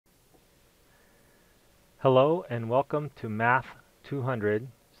Hello and welcome to Math 200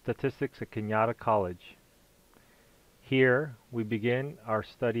 Statistics at Cañada College. Here we begin our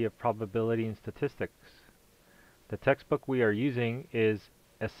study of probability and statistics. The textbook we are using is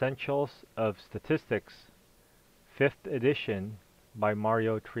Essentials of Statistics, 5th edition by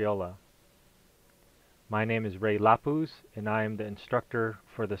Mario Triola. My name is Ray Lapuz and I am the instructor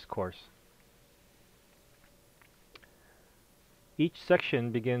for this course. Each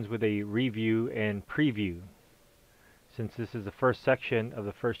section begins with a review and preview. Since this is the first section of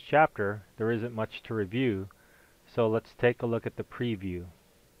the first chapter, there isn't much to review, so let's take a look at the preview.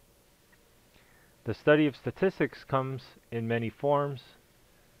 The study of statistics comes in many forms.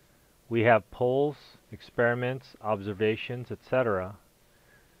 We have polls, experiments, observations, etc.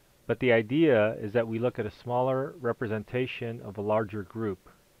 But the idea is that we look at a smaller representation of a larger group.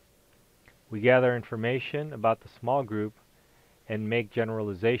 We gather information about the small group and make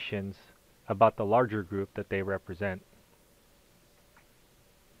generalizations about the larger group that they represent.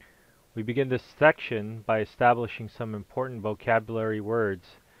 We begin this section by establishing some important vocabulary words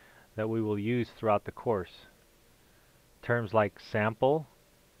that we will use throughout the course. Terms like sample,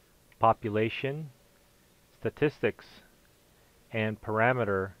 population, statistics, and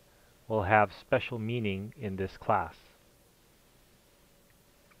parameter will have special meaning in this class.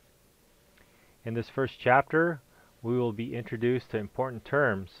 In this first chapter, we will be introduced to important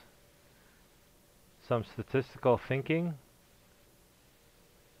terms, some statistical thinking,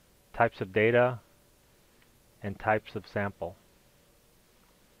 types of data, and types of sample.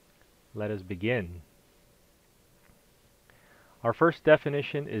 Let us begin. Our first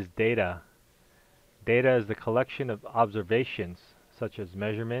definition is data. Data is the collection of observations, such as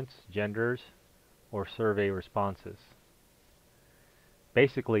measurements, genders, or survey responses.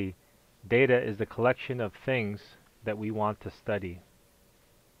 Basically, data is the collection of things that we want to study.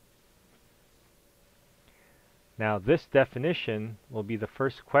 Now, this definition will be the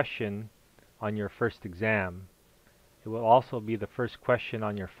first question on your first exam. It will also be the first question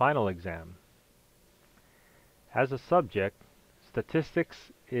on your final exam. As a subject,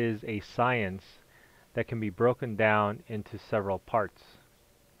 statistics is a science that can be broken down into several parts.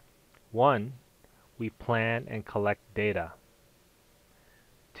 1. We plan and collect data.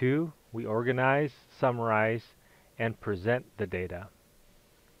 2. We organize, summarize, and present the data.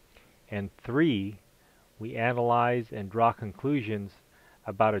 And 3. We analyze and draw conclusions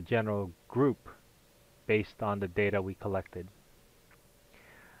about a general group based on the data we collected.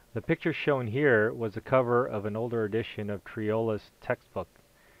 The picture shown here was a cover of an older edition of Triola's textbook,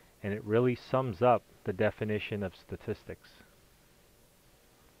 and it really sums up the definition of statistics.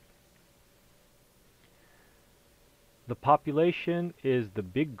 The population is the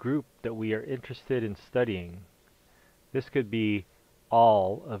big group that we are interested in studying. This could be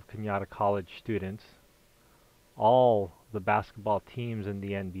all of Cañada College students, all the basketball teams in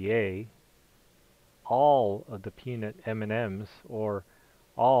the NBA, all of the peanut M&Ms, or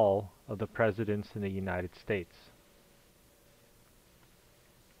all of the presidents in the United States.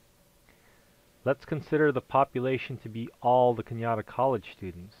 Let's consider the population to be all the Cañada College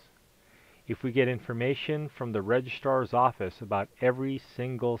students. If we get information from the registrar's office about every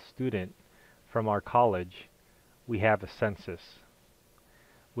single student from our college, we have a census.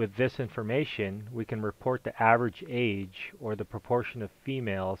 With this information, we can report the average age or the proportion of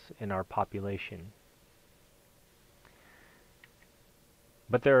females in our population.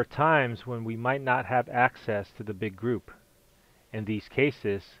 But there are times when we might not have access to the big group. In these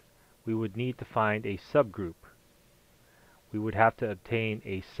cases, we would need to find a subgroup. We would have to obtain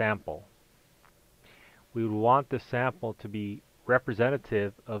a sample. We would want the sample to be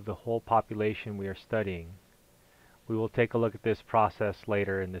representative of the whole population we are studying. We will take a look at this process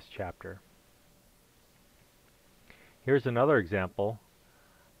later in this chapter. Here's another example.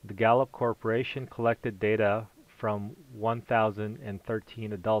 The Gallup Corporation collected data from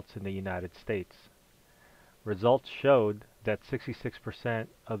 1,013 adults in the United States. Results showed that 66%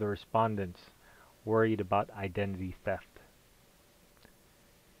 of the respondents worried about identity theft.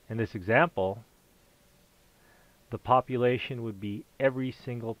 In this example, the population would be every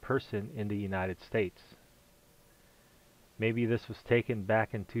single person in the United States. Maybe this was taken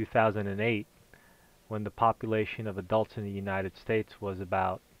back in 2008 when the population of adults in the United States was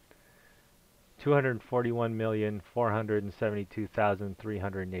about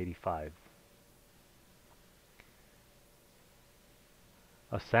 241,472,385.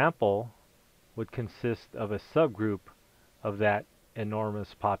 A sample would consist of a subgroup of that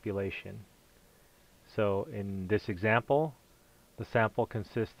enormous population. So in this example, the sample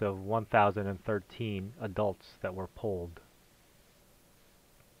consists of 1,013 adults that were polled.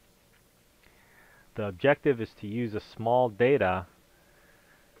 The objective is to use a small data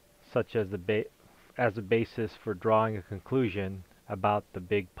such as as a basis for drawing a conclusion about the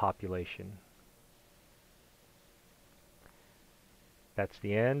big population. That's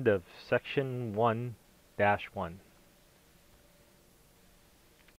the end of section 1-1.